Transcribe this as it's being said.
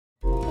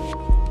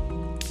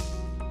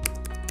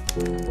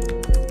The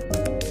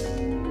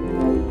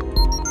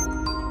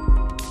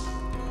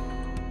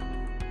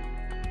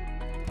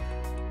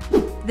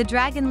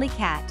Dragonly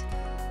cat.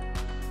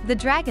 The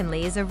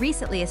Dragonly is a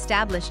recently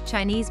established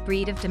Chinese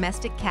breed of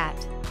domestic cat.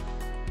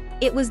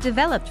 It was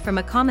developed from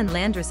a common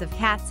landrace of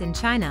cats in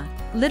China,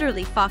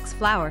 literally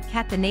fox-flower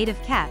cat. The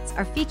native cats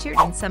are featured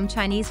in some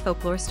Chinese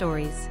folklore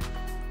stories.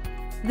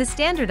 The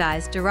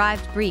standardized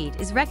derived breed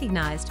is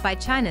recognized by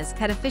China's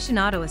Cat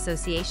Aficionado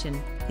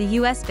Association, the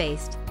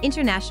US-based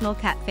International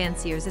Cat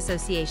Fanciers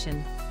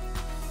Association.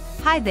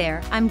 Hi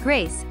there, I'm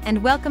Grace,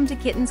 and welcome to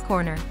Kitten's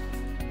Corner.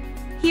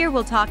 Here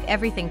we'll talk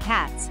everything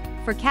cats,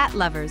 for cat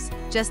lovers,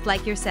 just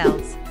like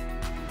yourselves.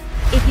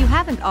 If you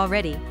haven't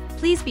already,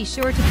 please be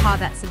sure to paw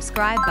that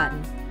subscribe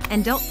button,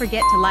 and don't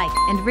forget to like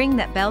and ring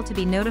that bell to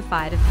be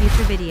notified of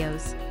future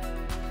videos.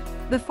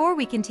 Before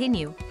we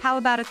continue, how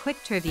about a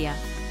quick trivia?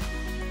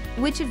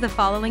 Which of the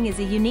following is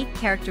a unique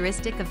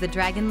characteristic of the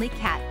Dragonly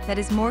cat that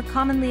is more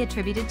commonly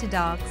attributed to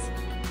dogs?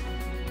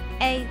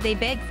 A. They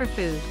beg for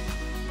food.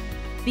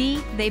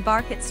 B. They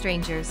bark at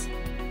strangers.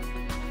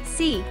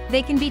 C.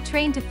 They can be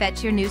trained to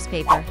fetch your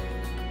newspaper.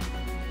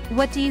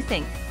 What do you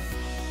think?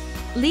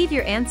 Leave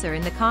your answer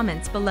in the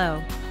comments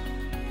below.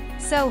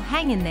 So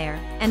hang in there,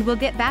 and we'll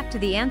get back to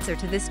the answer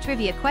to this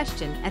trivia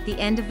question at the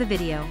end of the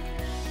video.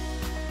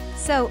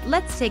 So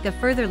let's take a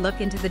further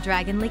look into the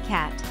Dragonly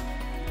cat.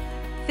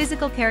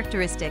 Physical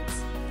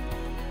characteristics.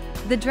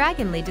 The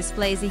Dragonly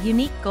displays a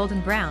unique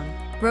golden brown,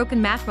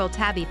 broken mackerel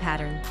tabby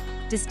pattern,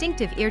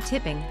 distinctive ear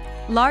tipping,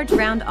 large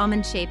round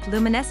almond-shaped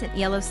luminescent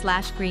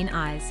yellow/green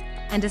eyes,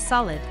 and a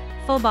solid,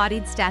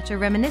 full-bodied stature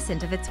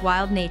reminiscent of its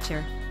wild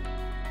nature.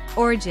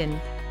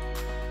 Origin.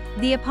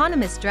 The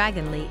eponymous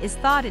Dragonly is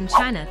thought in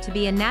China to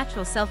be a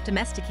natural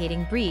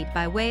self-domesticating breed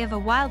by way of a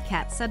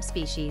wildcat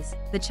subspecies,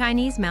 the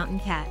Chinese mountain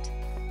cat.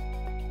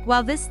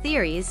 While this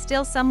theory is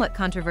still somewhat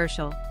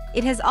controversial,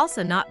 it has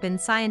also not been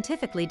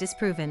scientifically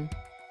disproven.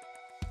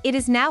 It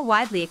is now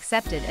widely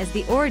accepted as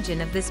the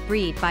origin of this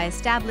breed by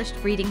established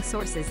breeding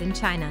sources in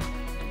China.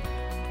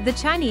 The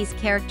Chinese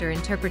character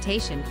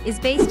interpretation is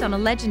based on a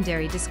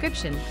legendary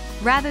description,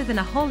 rather than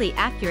a wholly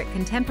accurate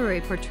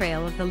contemporary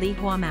portrayal of the Li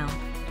Hua Mao.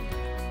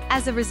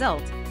 As a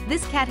result,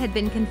 this cat had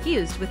been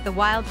confused with the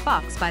wild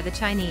fox by the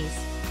Chinese.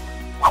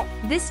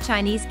 This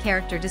Chinese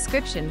character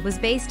description was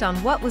based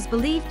on what was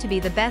believed to be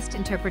the best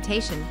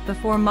interpretation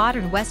before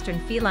modern Western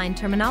feline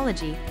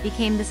terminology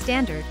became the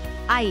standard,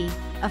 i.e.,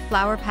 a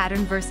flower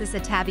pattern versus a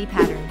tabby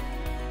pattern.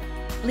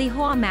 Li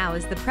Hua Mao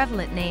is the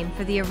prevalent name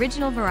for the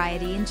original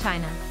variety in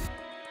China.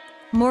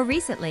 More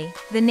recently,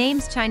 the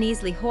names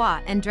Chinese Li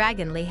Hua and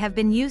Dragonly have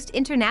been used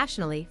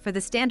internationally for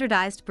the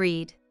standardized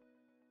breed.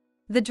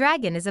 The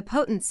dragon is a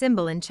potent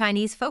symbol in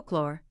Chinese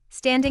folklore,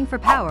 standing for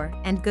power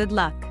and good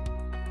luck.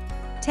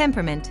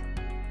 Temperament.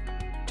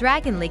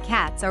 Dragonly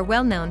cats are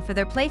well known for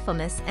their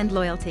playfulness and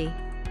loyalty.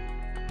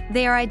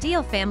 They are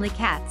ideal family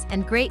cats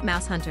and great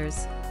mouse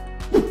hunters.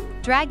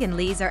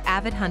 Dragonlys are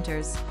avid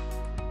hunters.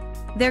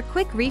 Their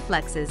quick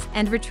reflexes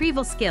and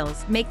retrieval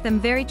skills make them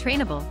very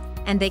trainable,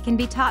 and they can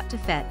be taught to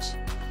fetch.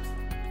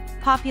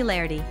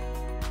 Popularity.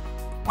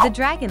 The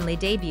Dragonly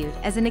debuted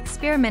as an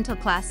experimental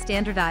class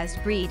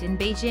standardized breed in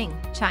Beijing,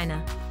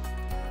 China.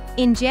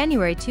 In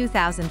January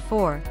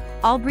 2004,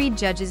 all-breed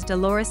judges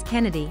Dolores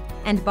Kennedy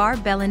and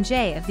Barb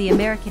Belanger of the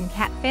American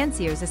Cat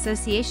Fanciers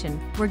Association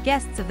were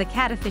guests of the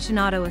Cat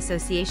Aficionado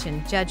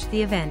Association judged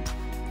the event.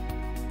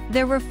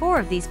 There were 4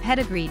 of these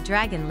pedigreed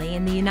Dragonly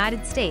in the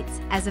United States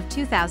as of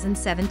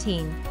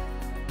 2017.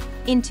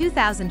 In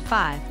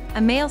 2005,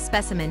 a male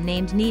specimen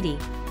named Needy,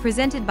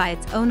 presented by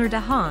its owner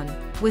Dahan,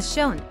 was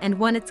shown and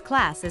won its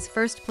class as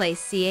first-place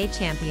CA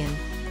champion.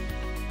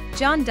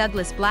 John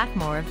Douglas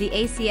Blackmore of the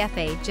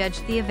ACFA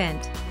judged the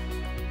event.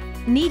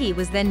 Needy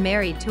was then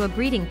married to a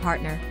breeding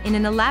partner in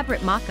an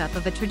elaborate mock-up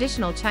of a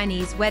traditional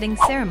Chinese wedding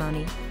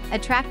ceremony,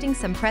 attracting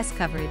some press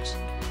coverage.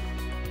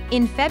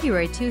 In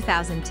February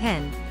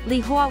 2010, Li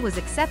Hua was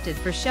accepted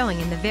for showing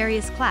in the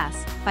various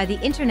class by the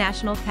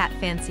International Cat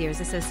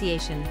Fanciers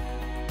Association.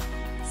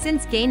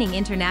 Since gaining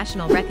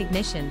international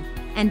recognition,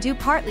 and due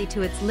partly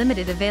to its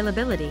limited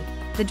availability,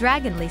 the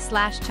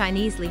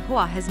Dragonly/Chinese Li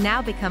Hua has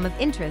now become of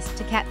interest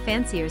to cat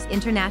fanciers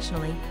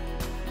internationally.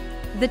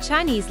 The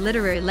Chinese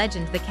literary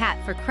legend The Cat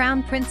for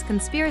Crown Prince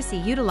Conspiracy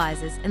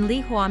utilizes an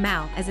Li Hua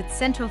Mao as its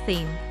central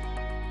theme.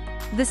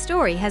 The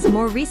story has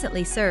more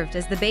recently served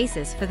as the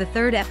basis for the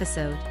 3rd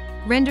episode,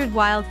 rendered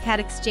Wild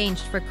Cat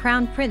exchanged for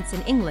Crown Prince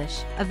in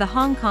English, of the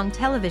Hong Kong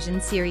television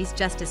series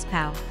Justice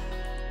Pow.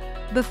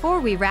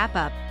 Before we wrap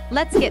up,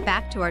 let's get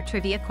back to our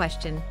trivia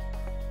question.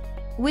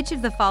 Which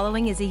of the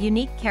following is a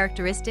unique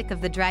characteristic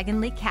of the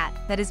Dragonly cat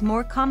that is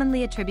more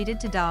commonly attributed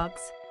to dogs?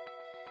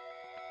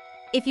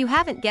 If you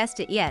haven't guessed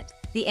it yet,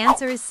 the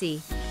answer is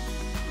C.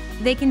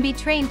 They can be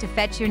trained to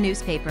fetch your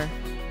newspaper.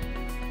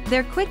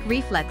 Their quick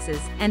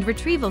reflexes and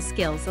retrieval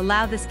skills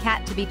allow this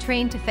cat to be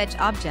trained to fetch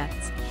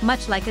objects,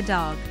 much like a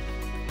dog.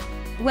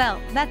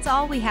 Well, that's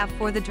all we have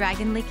for the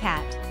Dragonly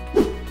cat.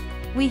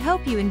 We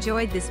hope you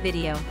enjoyed this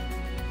video.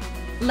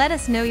 Let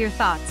us know your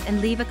thoughts and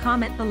leave a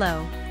comment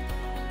below.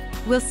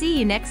 We'll see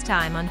you next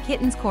time on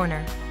Kitten's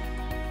Corner.